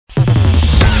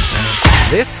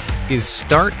This is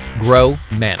Start, Grow,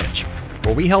 Manage,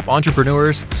 where we help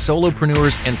entrepreneurs,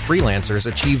 solopreneurs, and freelancers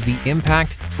achieve the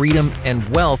impact, freedom,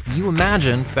 and wealth you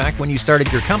imagined back when you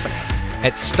started your company.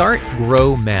 At Start,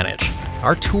 Grow, Manage,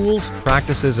 our tools,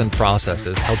 practices, and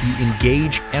processes help you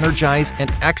engage, energize, and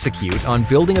execute on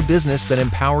building a business that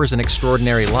empowers an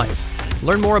extraordinary life.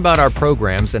 Learn more about our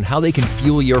programs and how they can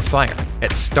fuel your fire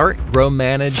at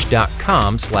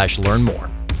startgrowmanage.com/learn more.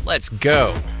 Let's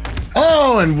go.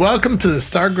 Oh, and welcome to the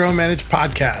Start, Grow, Manage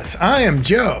podcast. I am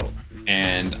Joe.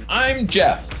 And I'm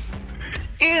Jeff.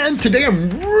 And today I'm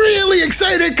really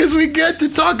excited because we get to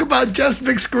talk about Jeff's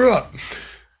big screw up.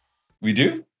 We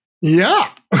do?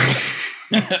 Yeah.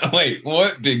 Wait,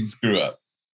 what big screw up?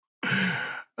 I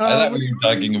thought we were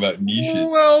talking about niches.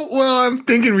 Well, I'm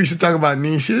thinking we should talk about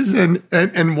niches and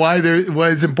why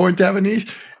it's important to have a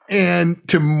niche and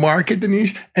to market the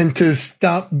niche and to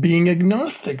stop being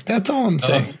agnostic. That's all I'm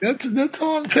saying. That's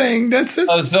all I'm saying. That's just.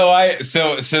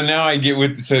 So now I get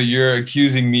with. So you're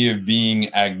accusing me of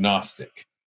being agnostic,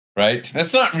 right?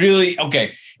 That's not really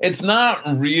okay. It's not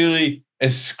really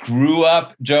a screw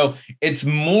up, Joe. It's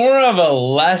more of a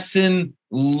lesson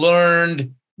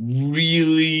learned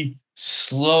really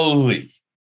slowly.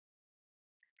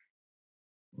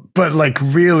 But like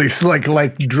really,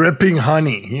 like dripping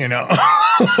honey, you know,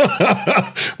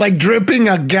 like dripping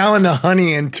a gallon of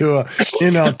honey into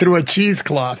through a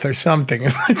cheesecloth or something.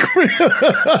 It's like, it's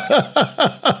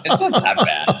not that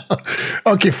bad.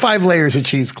 Okay, 5 layers of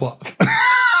cheesecloth.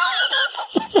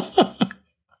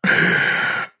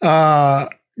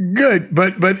 Good,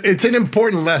 but it's an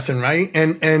important lesson, right?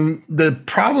 And the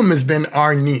problem has been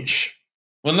our niche.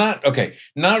 Well, not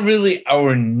really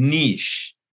our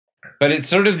niche, but it's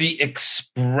sort of the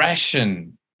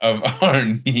expression of our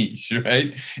niche,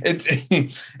 right?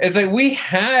 It's like we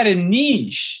had a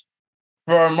niche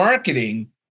for our marketing,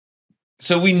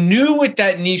 so we knew what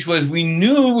that niche was. We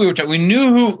knew who we were talking. We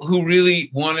knew who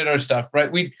really wanted our stuff,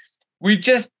 right? We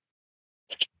just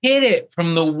hid it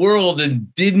from the world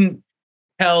and didn't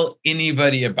tell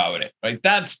anybody about it, right?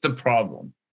 That's the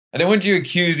problem. I don't want you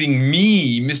accusing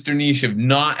me, Mr. Niche, of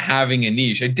not having a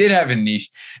niche. I did have a niche.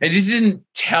 I just didn't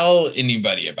tell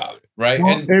anybody about it, right?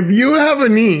 Well, if you have a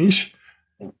niche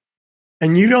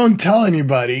and you don't tell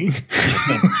anybody.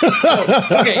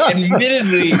 Okay,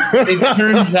 admittedly, it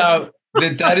turns out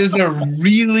that is a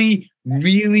really,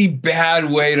 really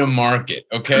bad way to market,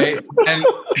 okay?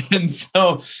 And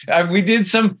so we did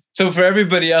some, so for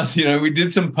everybody else, we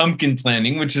did some pumpkin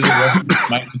planning, which is a reference to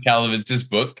Mike Michalowicz's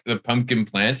book, The Pumpkin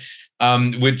Plan,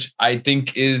 which I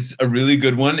think is a really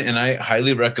good one, and I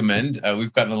highly recommend.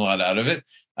 We've gotten a lot out of it.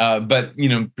 But,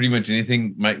 pretty much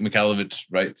anything Mike Michalowicz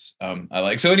writes, I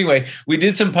like. So anyway, we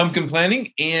did some pumpkin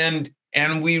planning, and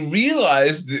we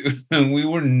realized that we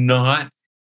were not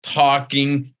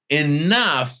talking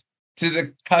enough to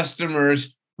the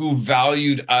customers who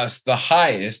valued us the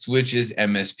highest, which is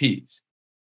MSPs.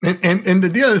 And the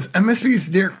deal is MSPs,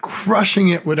 they're crushing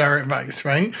it with our advice,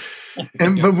 right?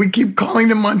 But we keep calling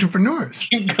them entrepreneurs.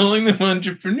 See,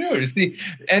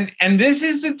 and this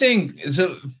is the thing.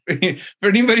 So for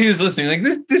anybody who's listening, like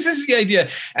this is the idea.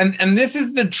 And this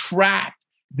is the trap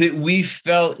that we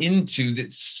fell into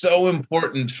that's so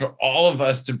important for all of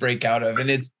us to break out of.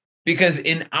 And it's because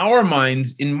in our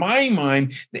minds, in my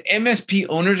mind, the MSP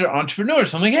owners are entrepreneurs.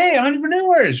 So I'm like, hey,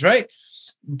 entrepreneurs, right?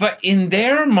 But in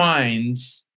their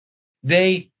minds,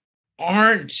 they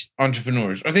aren't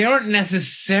entrepreneurs, or they aren't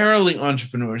necessarily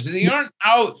entrepreneurs. They aren't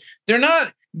out. They're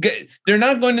not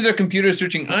going to their computer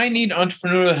searching, I need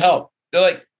entrepreneurial help. They're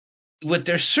like, what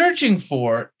they're searching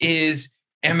for is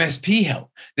MSP help.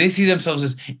 They see themselves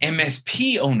as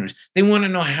MSP owners. They want to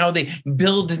know how they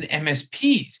build an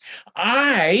MSPs.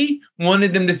 I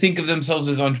wanted them to think of themselves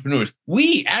as entrepreneurs.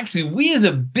 We as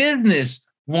a business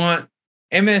want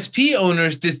MSP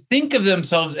owners to think of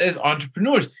themselves as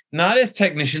entrepreneurs, not as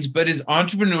technicians, but as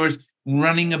entrepreneurs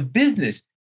running a business.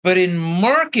 But in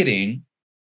marketing,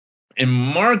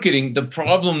 the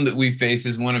problem that we face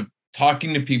is one of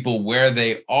talking to people where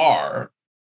they are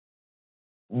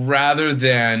rather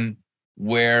than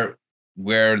where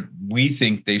we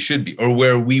think they should be or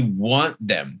where we want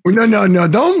them. No,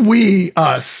 don't we,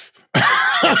 us. No,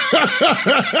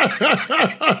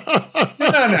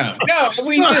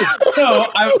 we did. No,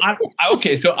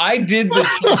 okay, so I did the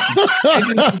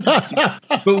talking,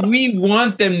 but we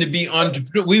want them to be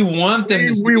entrepreneur. We want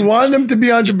them to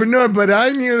be entrepreneur, but I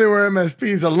knew there were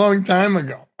MSPs a long time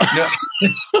ago. No.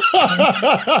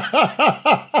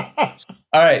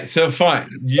 All right, so fine.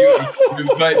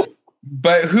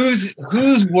 But who's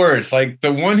worse? Like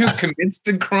the one who commits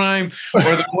the crime or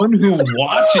the one who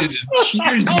watches and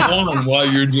cheers you on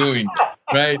while you're doing it,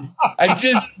 right? I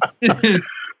just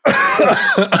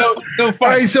so far.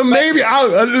 All right, so maybe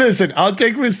I'll listen. I'll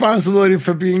take responsibility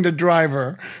for being the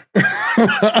driver.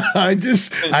 I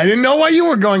didn't know why you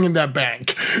were going in that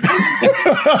bank.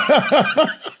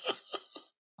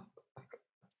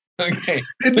 Okay,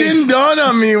 it didn't dawn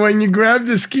on me when you grabbed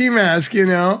the ski mask.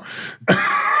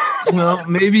 Well,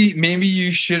 maybe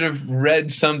you should have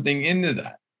read something into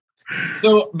that.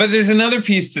 So, but there's another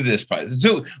piece to this prize.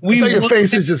 So I thought your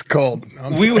face was just cold.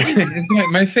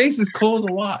 My face is cold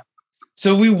a lot.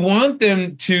 So we want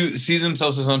them to see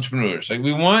themselves as entrepreneurs. Like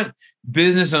we want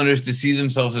business owners to see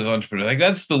themselves as entrepreneurs. Like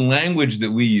that's the language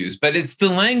that we use, but it's the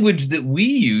language that we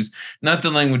use, not the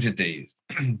language that they use.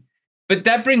 But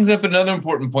that brings up another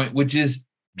important point, which is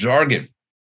jargon.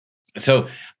 So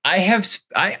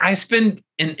I spend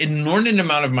an inordinate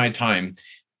amount of my time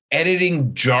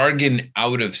editing jargon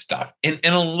out of stuff. And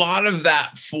a lot of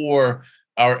that for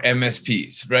our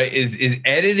MSPs, right, is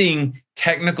editing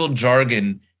technical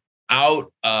jargon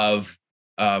out of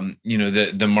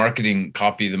the marketing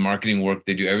copy, the marketing work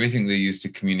they do, everything they use to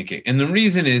communicate. And the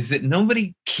reason is that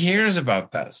nobody cares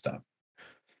about that stuff.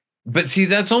 But see,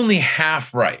 that's only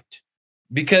half right.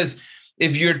 Because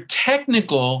if you're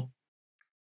technical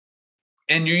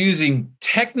and you're using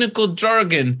technical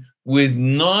jargon with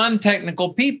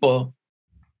non-technical people,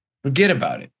 forget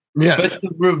about it. Yes. But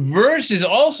the reverse is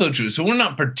also true. So we're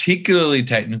not particularly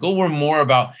technical. We're more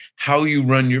about how you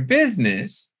run your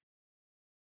business,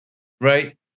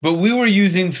 right? But we were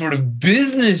using sort of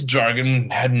business jargon,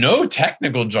 had no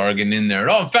technical jargon in there at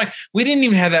all. In fact, we didn't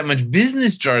even have that much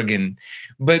business jargon.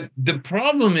 But the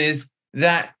problem is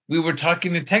that we were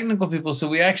talking to technical people, so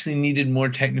we actually needed more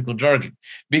technical jargon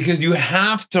because you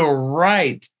have to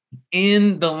write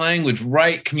in the language,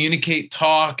 write, communicate,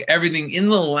 talk, everything in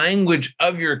the language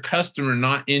of your customer,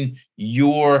 not in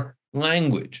your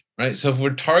language, right? So if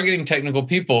we're targeting technical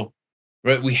people,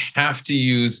 right, we have to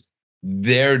use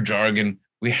their jargon.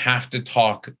 We have to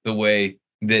talk the way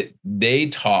that they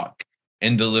talk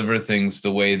and deliver things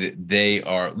the way that they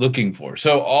are looking for.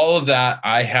 So all of that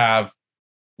I have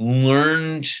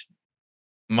learned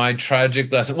my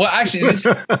tragic lesson. Well, actually, this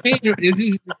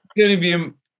is going to be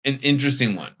an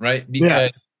interesting one, right? Because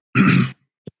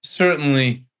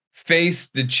certainly face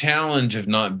the challenge of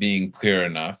not being clear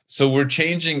enough. So we're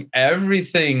changing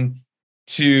everything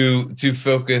to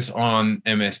focus on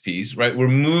MSPs, right? We're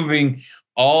moving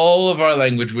all of our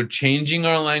language. We're changing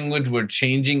our language. We're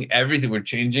changing everything. We're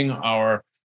changing our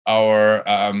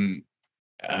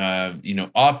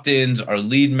opt-ins, our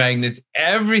lead magnets,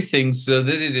 everything so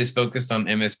that it is focused on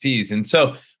MSPs. And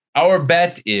so our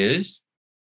bet is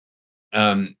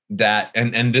that,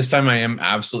 and this time I am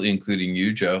absolutely including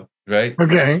you, Joe, right?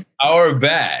 Okay. Our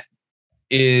bet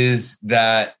is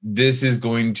that this is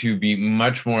going to be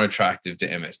much more attractive to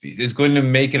MSPs. It's going to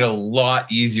make it a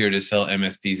lot easier to sell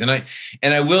MSPs.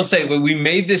 And I will say, when we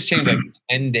made this change like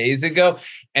 10 days ago,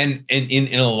 and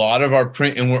in a lot of our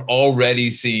print, and we're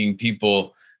already seeing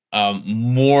people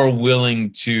more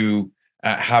willing to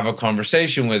have a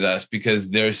conversation with us because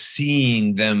they're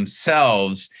seeing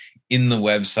themselves in the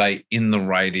website, in the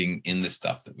writing, in the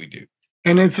stuff that we do.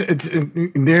 And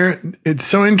it's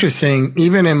so interesting.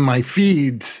 Even in my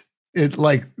feeds, it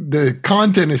like the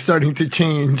content is starting to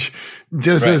change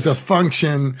just as a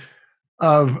function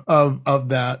of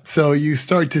that. So you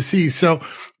start to see. So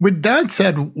with that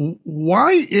said,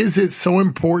 why is it so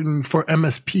important for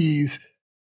MSPs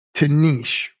to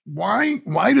niche? Why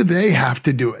do they have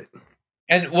to do it?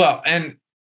 And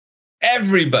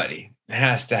everybody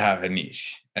has to have a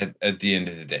niche at the end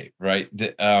of the day, right?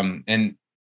 And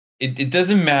it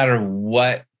doesn't matter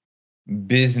what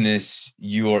business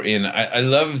you're in. I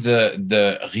love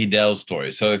the Riedel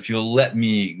story. So if you'll let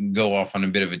me go off on a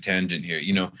bit of a tangent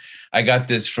here, I got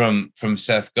this from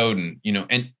Seth Godin,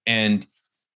 and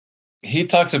he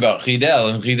talks about Riedel,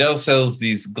 and Riedel sells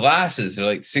these glasses. They're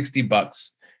like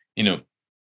 $60,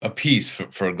 a piece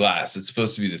for a glass. It's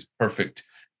supposed to be this perfect,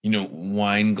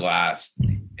 wine glass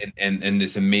and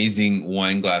this amazing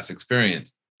wine glass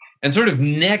experience. And sort of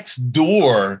next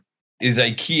door is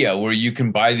IKEA, where you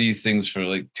can buy these things for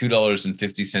like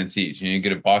 $2.50 each. You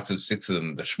get a box of 6 of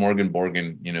them, the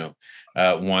Schmorgenborgen,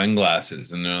 wine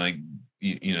glasses, and they're like,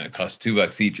 it costs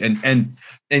 $2 each. And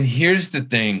here's the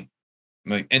thing,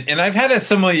 like, and I've had a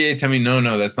sommelier tell me,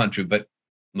 no, that's not true. But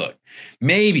look,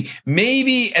 maybe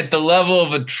at the level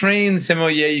of a trained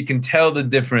sommelier, you can tell the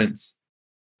difference.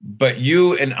 But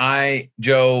you and I,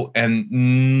 Joe, and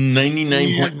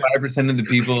 99.5% of the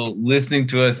people listening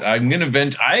to us, I'm going to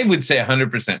venture, I would say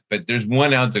 100%, but there's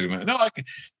one out there. No,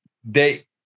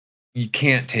 you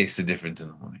can't taste the difference in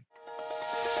the wine.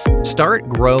 Start,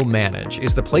 Grow, Manage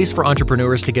is the place for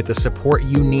entrepreneurs to get the support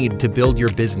you need to build your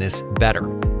business better.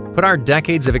 Put our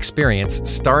decades of experience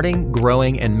starting,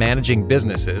 growing, and managing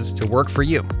businesses to work for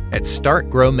you at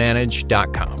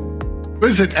startgrowmanage.com.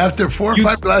 Listen, after 4 or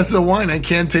 5 glasses of wine, I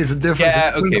can't taste the difference.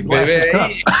 Yeah, okay,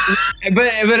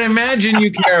 but imagine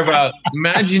you care,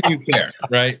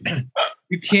 right?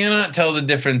 You cannot tell the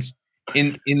difference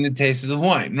in the taste of the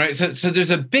wine, right? So there's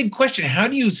a big question. How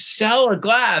do you sell a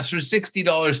glass for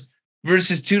 $60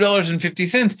 versus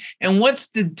 $2.50? And what's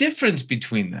the difference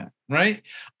between that, right?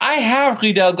 I have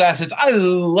Riedel glasses. I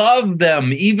love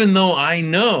them, even though I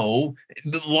know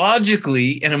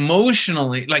logically and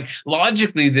emotionally,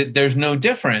 logically, that there's no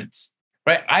difference,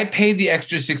 right? I paid the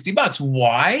extra $60.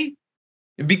 Why?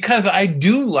 Because I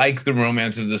do like the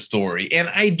romance of the story, and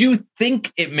I do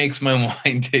think it makes my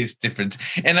wine taste different.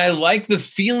 And I like the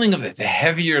feeling of it. It's a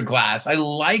heavier glass. I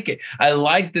like it. I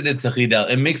like that it's a Riedel.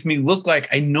 It makes me look like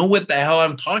I know what the hell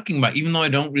I'm talking about, even though I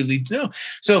don't really know.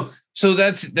 So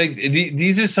that's like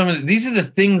these are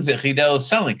the things that Riedel is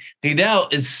selling. Riedel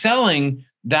is selling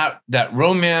that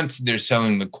romance. They're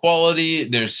selling the quality.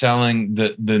 They're selling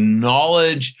the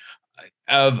knowledge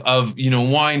of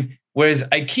wine. Whereas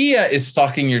IKEA is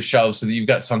stocking your shelves so that you've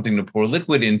got something to pour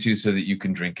liquid into so that you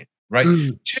can drink it, right?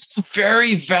 Two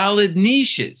very valid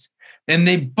niches. And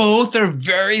they both are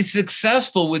very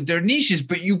successful with their niches,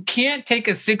 but you can't take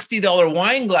a $60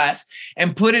 wine glass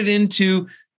and put it into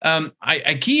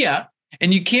IKEA,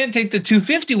 and you can't take the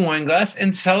 $2.50 wine glass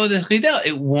and sell it as Riedel.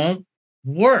 It won't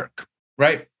work,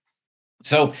 right?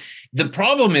 So the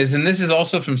problem is, and this is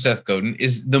also from Seth Godin,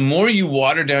 is the more you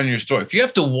water down your story, if you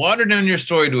have to water down your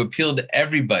story to appeal to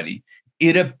everybody,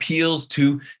 it appeals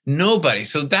to nobody.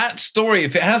 So that story,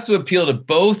 if it has to appeal to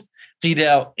both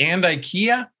Riedel and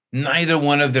IKEA, neither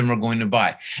one of them are going to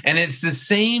buy. And it's the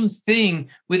same thing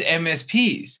with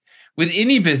MSPs, with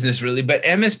any business really, but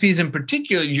MSPs in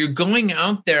particular. You're going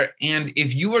out there, and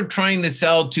if you are trying to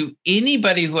sell to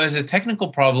anybody who has a technical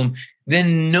problem,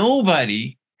 then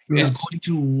nobody is going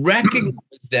to recognize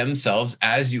themselves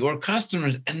as your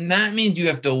customers. And that means you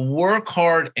have to work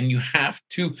hard and you have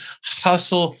to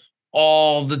hustle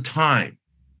all the time.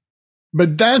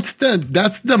 But that's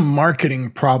the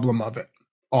marketing problem of it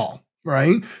all,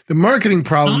 right? The marketing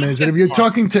problem is that if you're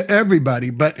talking to everybody,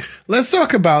 but let's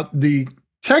talk about the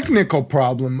technical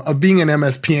problem of being an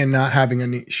MSP and not having a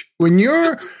niche. When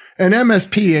you're an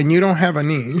MSP and you don't have a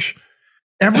niche,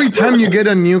 every time you get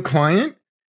a new client,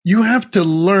 you have to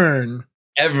learn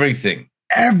everything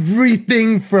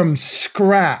from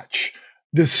scratch,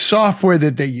 the software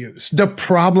that they use, the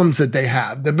problems that they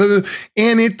have,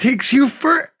 and it takes you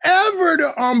forever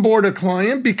to onboard a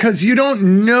client because you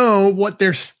don't know what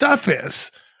their stuff is,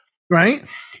 right?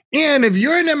 And if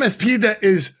you're an MSP that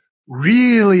is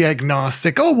really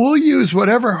agnostic, we'll use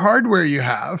whatever hardware you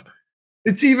have,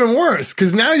 it's even worse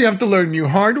because now you have to learn new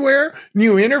hardware,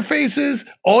 new interfaces.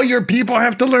 All your people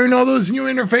have to learn all those new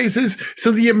interfaces.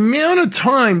 So the amount of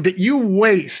time that you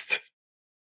waste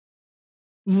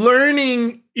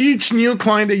learning each new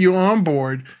client that you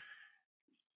onboard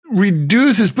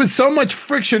puts so much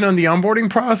friction on the onboarding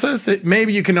process that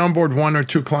maybe you can onboard 1 or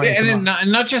 2 clients. And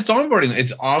not just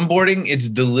onboarding, it's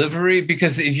delivery.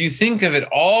 Because if you think of it,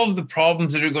 all of the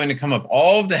problems that are going to come up,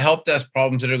 all of the help desk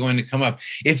problems that are going to come up,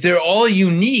 if they're all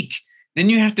unique, then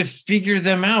you have to figure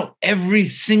them out every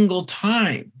single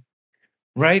time,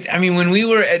 right? I mean, when we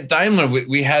were at Daimler,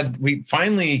 we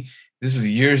finally, this was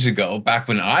years ago, back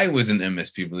when I was an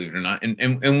MSP, believe it or not.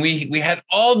 And we had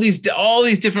all these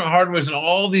different hardwares and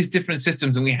all these different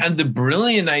systems. And we had the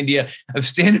brilliant idea of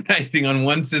standardizing on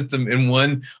one system and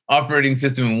one operating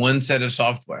system and one set of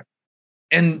software.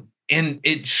 And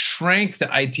it shrank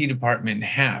the IT department in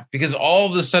half because all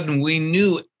of a sudden we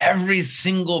knew every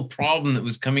single problem that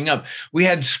was coming up. We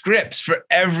had scripts for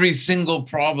every single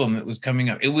problem that was coming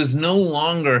up. It was no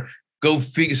longer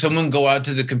someone go out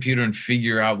to the computer and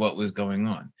figure out what was going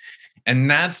on.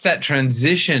 And that's that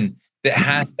transition that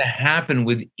has to happen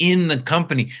within the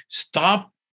company.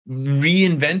 Stop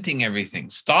reinventing everything.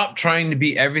 Stop trying to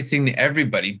be everything to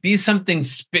everybody. Be something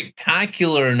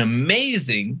spectacular and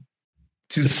amazing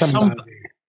to somebody.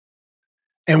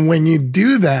 And when you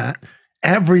do that,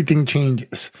 everything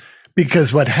changes.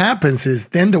 Because what happens is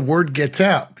then the word gets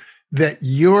out that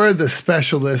you're the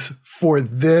specialist for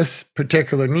this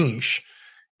particular niche.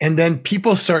 And then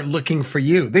people start looking for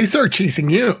you. They start chasing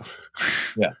you.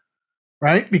 Yeah.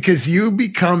 Right? Because you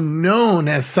become known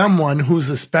as someone who's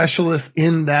a specialist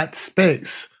in that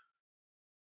space.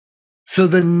 So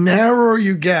the narrower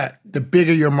you get, the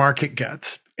bigger your market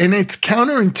gets. And it's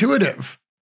counterintuitive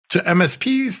to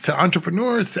MSPs, to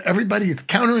entrepreneurs, to everybody. It's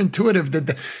counterintuitive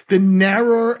that the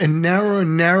narrower and narrower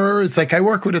and narrower. It's like, I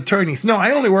work with attorneys. No,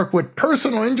 I only work with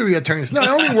personal injury attorneys. No, I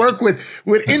only work with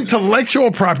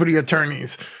intellectual property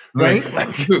attorneys, right? Like,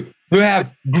 who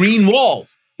have green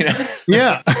walls.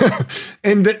 Yeah.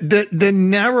 And the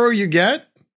narrower you get,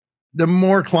 the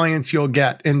more clients you'll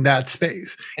get in that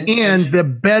space. And the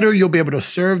better you'll be able to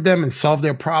serve them and solve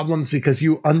their problems, because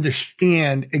you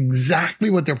understand exactly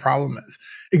what their problem is,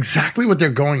 exactly what they're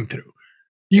going through.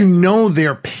 You know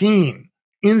their pain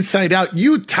inside out.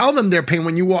 You tell them their pain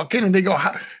when you walk in and they go,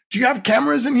 do you have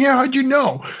cameras in here? How'd you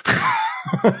know?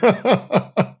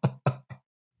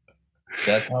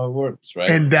 That's how it works, right?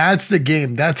 And that's the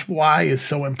game. That's why it's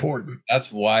so important.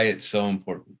 That's why it's so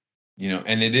important.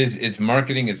 And it's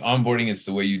marketing, it's onboarding, it's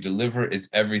the way you deliver, it's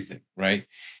everything, right?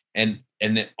 And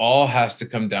it all has to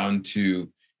come down to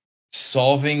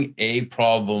solving a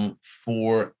problem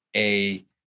for an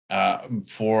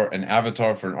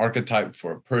avatar, for an archetype,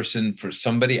 for a person, for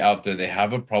somebody out there. They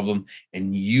have a problem,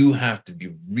 and you have to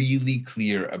be really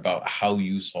clear about how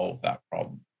you solve that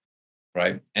problem,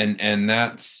 right? And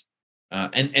that's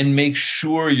and make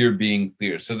sure you're being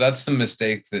clear. So that's the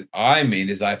mistake that I made,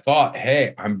 is I thought,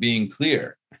 hey, I'm being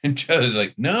clear. And Joe's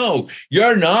like, no,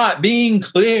 you're not being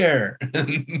clear.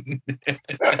 And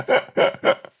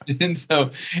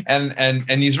so,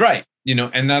 and he's right,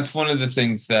 and that's one of the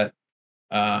things that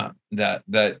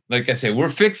like I say, we're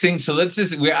fixing. So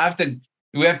we have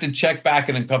to check back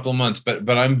in a couple of months, but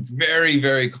I'm very,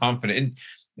 very confident.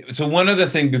 So one other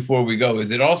thing before we go is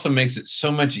it also makes it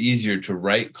so much easier to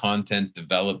write content,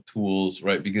 develop tools,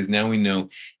 right? Because now we know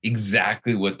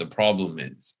exactly what the problem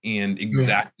is and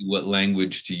exactly what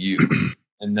language to use.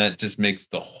 And that just makes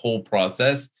the whole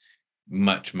process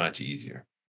much, much easier.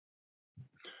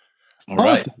 All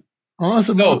right.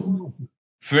 Awesome. So,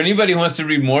 for anybody who wants to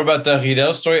read more about the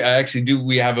Ridel story,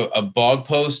 we have a blog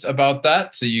post about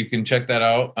that. So you can check that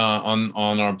out on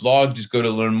our blog. Just go to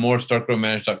learn more,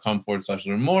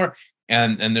 startgrowmanage.com/learn more.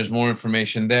 And there's more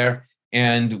information there.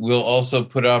 And we'll also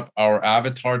put up our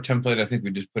avatar template. I think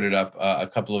we just put it up a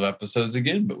couple of episodes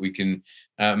again, but we can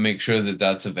make sure that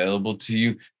that's available to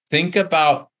you. Think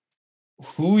about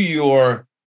who your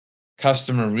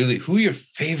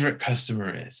favorite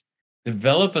customer is.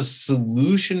 Develop a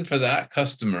solution for that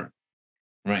customer,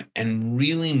 right? And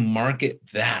really market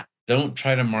that. Don't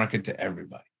try to market to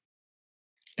everybody.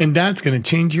 And that's going to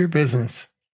change your business.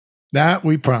 That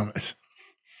we promise.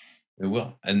 It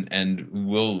will. And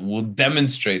we'll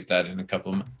demonstrate that in a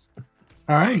couple of months.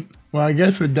 All right. Well, I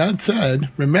guess with that said,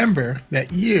 remember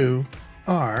that you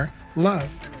are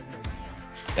loved.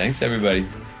 Thanks, everybody.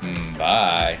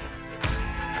 Bye.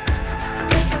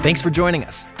 Thanks for joining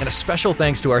us, and a special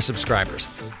thanks to our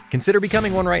subscribers. Consider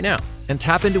becoming one right now and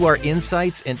tap into our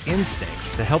insights and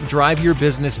instincts to help drive your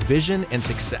business vision and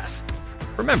success.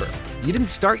 Remember, you didn't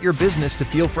start your business to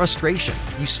feel frustration.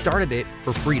 You started it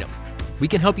for freedom. We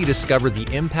can help you discover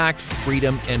the impact,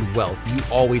 freedom, and wealth you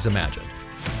always imagined.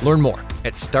 Learn more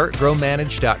at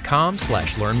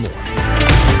startgrowmanage.com/learn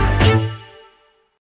more.